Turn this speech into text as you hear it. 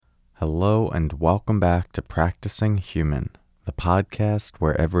Hello and welcome back to Practicing Human, the podcast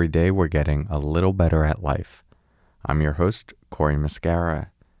where every day we're getting a little better at life. I'm your host, Corey Mascara,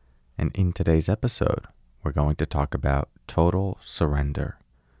 and in today's episode, we're going to talk about total surrender.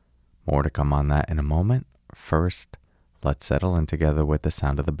 More to come on that in a moment. First, let's settle in together with the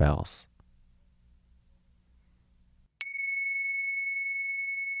sound of the bells.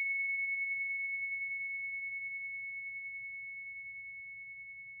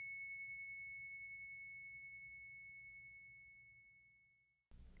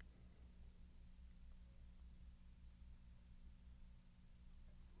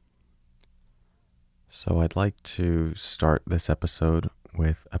 So I'd like to start this episode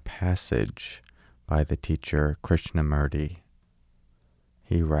with a passage by the teacher Krishnamurti.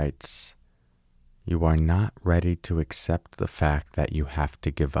 He writes, "You are not ready to accept the fact that you have to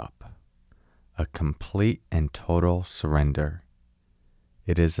give up. A complete and total surrender.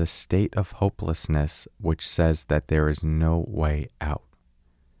 It is a state of hopelessness which says that there is no way out.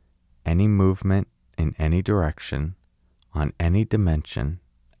 Any movement in any direction, on any dimension,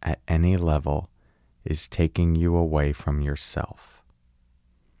 at any level, is taking you away from yourself."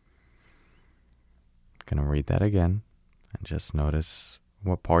 I'm going to read that again and just notice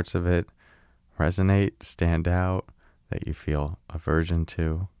what parts of it resonate, stand out, that you feel aversion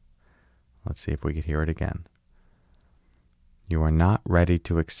to. Let's see if we could hear it again. You are not ready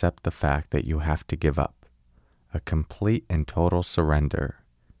to accept the fact that you have to give up. A complete and total surrender.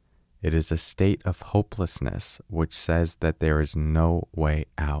 It is a state of hopelessness which says that there is no way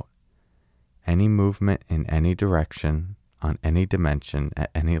out. Any movement in any direction, on any dimension, at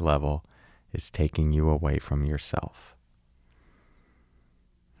any level, is taking you away from yourself.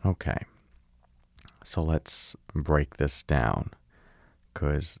 Okay, so let's break this down,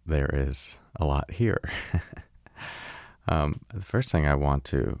 because there is a lot here. The first thing I want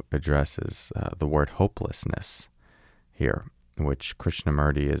to address is the word hopelessness here, which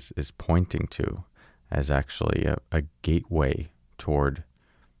Krishnamurti is pointing to as actually a gateway toward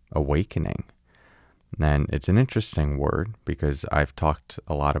awakening. And it's an interesting word because I've talked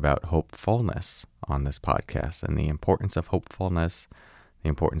a lot about hopefulness on this podcast and the importance of hopefulness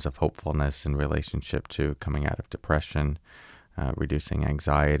in relationship to coming out of depression, reducing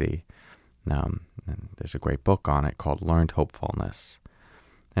anxiety. And there's a great book on it called Learned Hopefulness.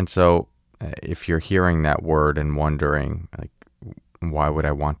 And so if you're hearing that word and wondering, like, why would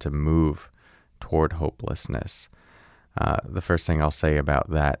I want to move toward hopelessness? The first thing I'll say about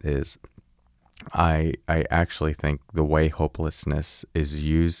that is I actually think the way hopelessness is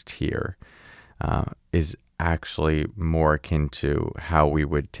used here is actually more akin to how we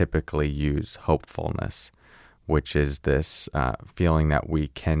would typically use hopefulness, which is this feeling that we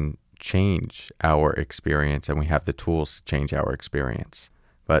can change our experience and we have the tools to change our experience.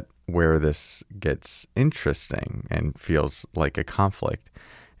 But where this gets interesting and feels like a conflict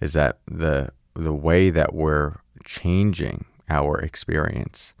is that the way that we're changing our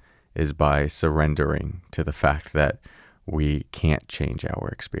experience is by surrendering to the fact that we can't change our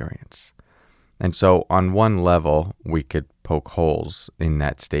experience. And so on one level, we could poke holes in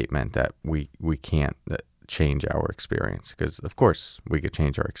that statement that we can't change our experience, because of course we could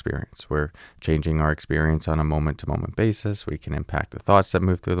change our experience. We're changing our experience on a moment-to-moment basis. We can impact the thoughts that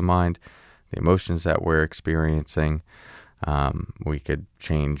move through the mind, the emotions that we're experiencing. We could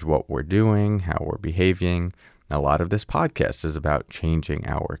change what we're doing, how we're behaving. A lot of this podcast is about changing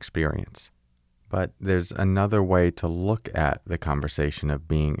our experience. But there's another way to look at the conversation of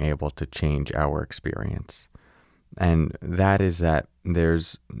being able to change our experience. And that is that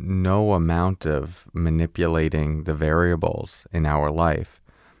there's no amount of manipulating the variables in our life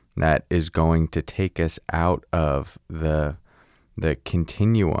that is going to take us out of the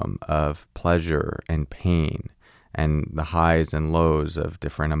continuum of pleasure and pain and the highs and lows of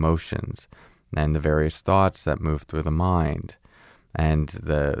different emotions and the various thoughts that move through the mind and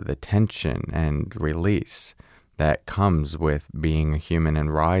the tension and release that comes with being a human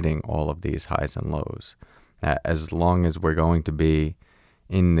and riding all of these highs and lows. As long as we're going to be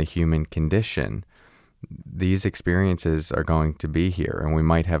in the human condition, these experiences are going to be here, and we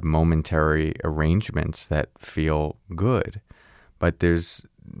might have momentary arrangements that feel good, but there's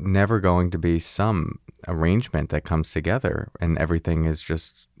never going to be some arrangement that comes together and everything is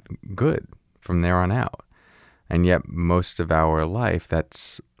just good from there on out. And yet most of our life,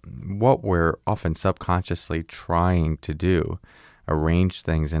 that's what we're often subconsciously trying to do, arrange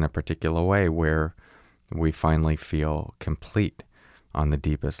things in a particular way where we finally feel complete on the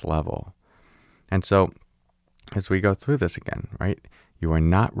deepest level. And so as we go through this again, right, you are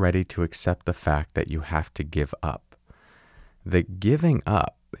not ready to accept the fact that you have to give up. The giving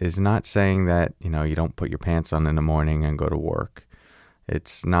up is not saying that, you don't put your pants on in the morning and go to work.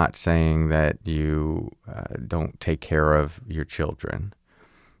 It's not saying that you don't take care of your children.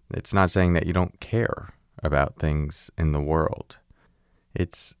 It's not saying that you don't care about things in the world.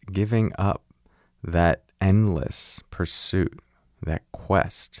 It's giving up that endless pursuit, that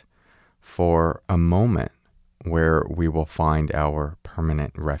quest for a moment where we will find our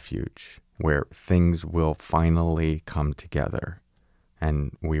permanent refuge, where things will finally come together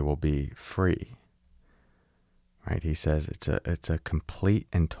and we will be free. Right? He says it's a complete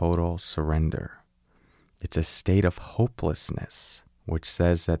and total surrender. It's a state of hopelessness, which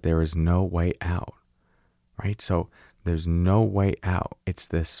says that there is no way out. Right? So there's no way out. It's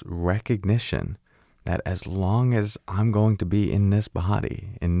this recognition that as long as I'm going to be in this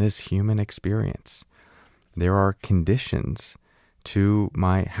body, in this human experience, there are conditions to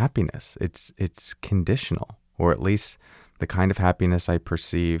my happiness. It's conditional, or at least the kind of happiness I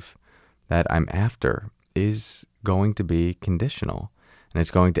perceive that I'm after is going to be conditional. And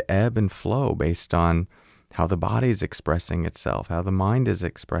it's going to ebb and flow based on how the body is expressing itself, how the mind is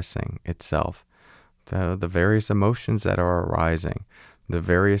expressing itself, the various emotions that are arising, the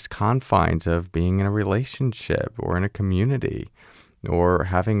various confines of being in a relationship or in a community or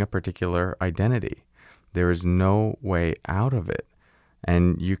having a particular identity. There is no way out of it.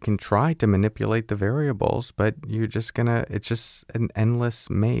 And you can try to manipulate the variables, but it's just an endless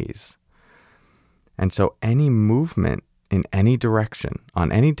maze. And so any movement in any direction,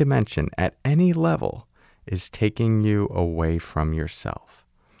 on any dimension, at any level, is taking you away from yourself.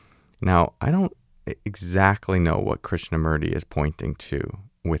 Now, I don't exactly know what Krishnamurti is pointing to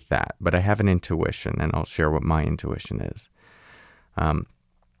with that, but I have an intuition, and I'll share what my intuition is.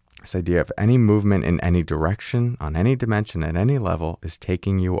 This idea of any movement in any direction, on any dimension, at any level, is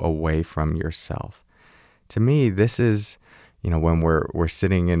taking you away from yourself. To me, this is, when we're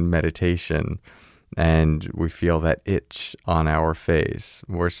sitting in meditation and we feel that itch on our face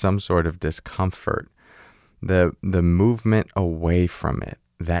or some sort of discomfort, the movement away from it,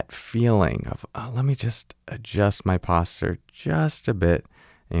 that feeling of, let me just adjust my posture just a bit,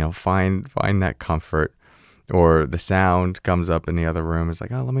 find that comfort. Or the sound comes up in the other room. It's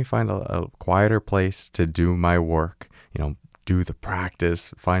like, let me find a quieter place to do my work, do the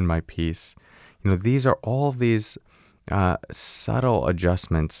practice, find my peace. These are all of these subtle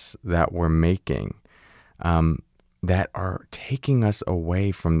adjustments that we're making that are taking us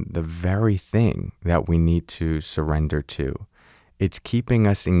away from the very thing that we need to surrender to. It's keeping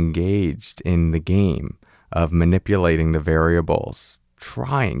us engaged in the game of manipulating the variables,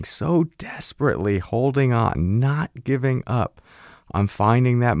 trying so desperately, holding on, not giving up on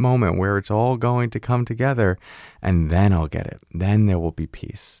finding that moment where it's all going to come together, and then I'll get it. Then there will be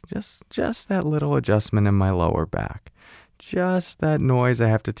peace. Just that little adjustment in my lower back. Just that noise I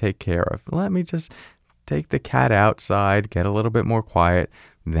have to take care of. Let me just take the cat outside, get a little bit more quiet,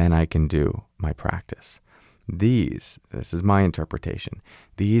 then I can do my practice. This is my interpretation.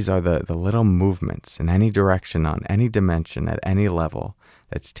 These are the little movements in any direction, on any dimension, at any level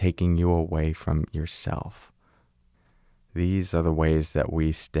that's taking you away from yourself. These are the ways that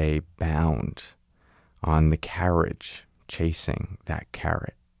we stay bound on the carriage, chasing that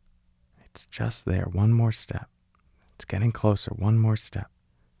carrot. It's just there, one more step. It's getting closer, one more step,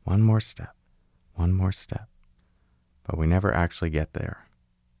 one more step, one more step. But we never actually get there.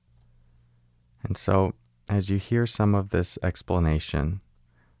 And so, as you hear some of this explanation,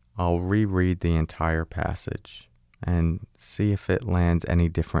 I'll reread the entire passage and see if it lands any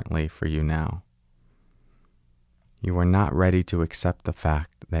differently for you now. You are not ready to accept the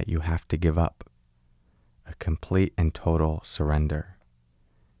fact that you have to give up, a complete and total surrender.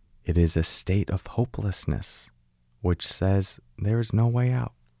 It is a state of hopelessness, which says there is no way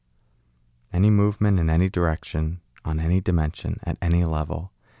out. Any movement in any direction, on any dimension, at any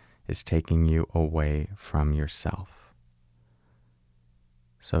level, is taking you away from yourself.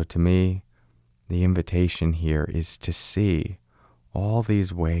 So to me, the invitation here is to see all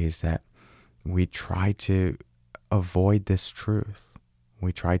these ways that we try to avoid this truth.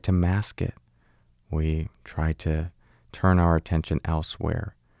 We try to mask it. We try to turn our attention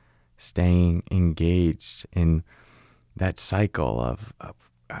elsewhere, staying engaged in that cycle of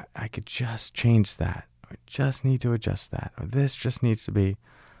I could just change that, or just need to adjust that, or this just needs to be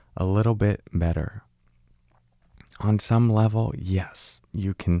a little bit better. On some level, yes,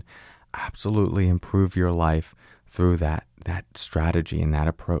 you can absolutely improve your life through that strategy and that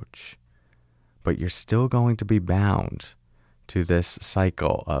approach. But you're still going to be bound to this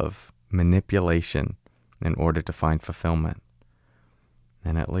cycle of manipulation in order to find fulfillment.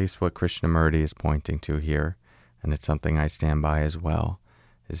 And at least what Krishnamurti is pointing to here, and it's something I stand by as well,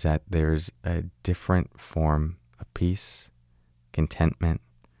 is that there's a different form of peace, contentment,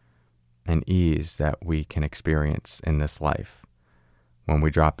 and ease that we can experience in this life when we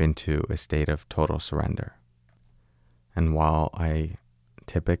drop into a state of total surrender. And while I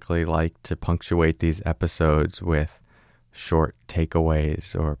typically like to punctuate these episodes with short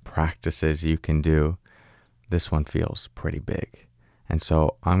takeaways or practices you can do, this one feels pretty big. And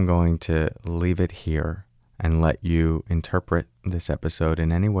so I'm going to leave it here and let you interpret this episode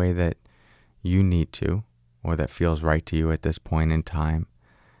in any way that you need to, or that feels right to you at this point in time,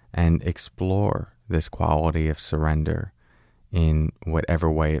 and explore this quality of surrender in whatever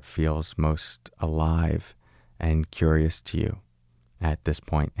way it feels most alive and curious to you at this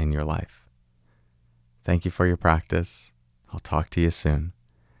point in your life. Thank you for your practice. I'll talk to you soon.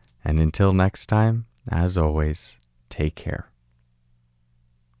 And until next time, as always, take care.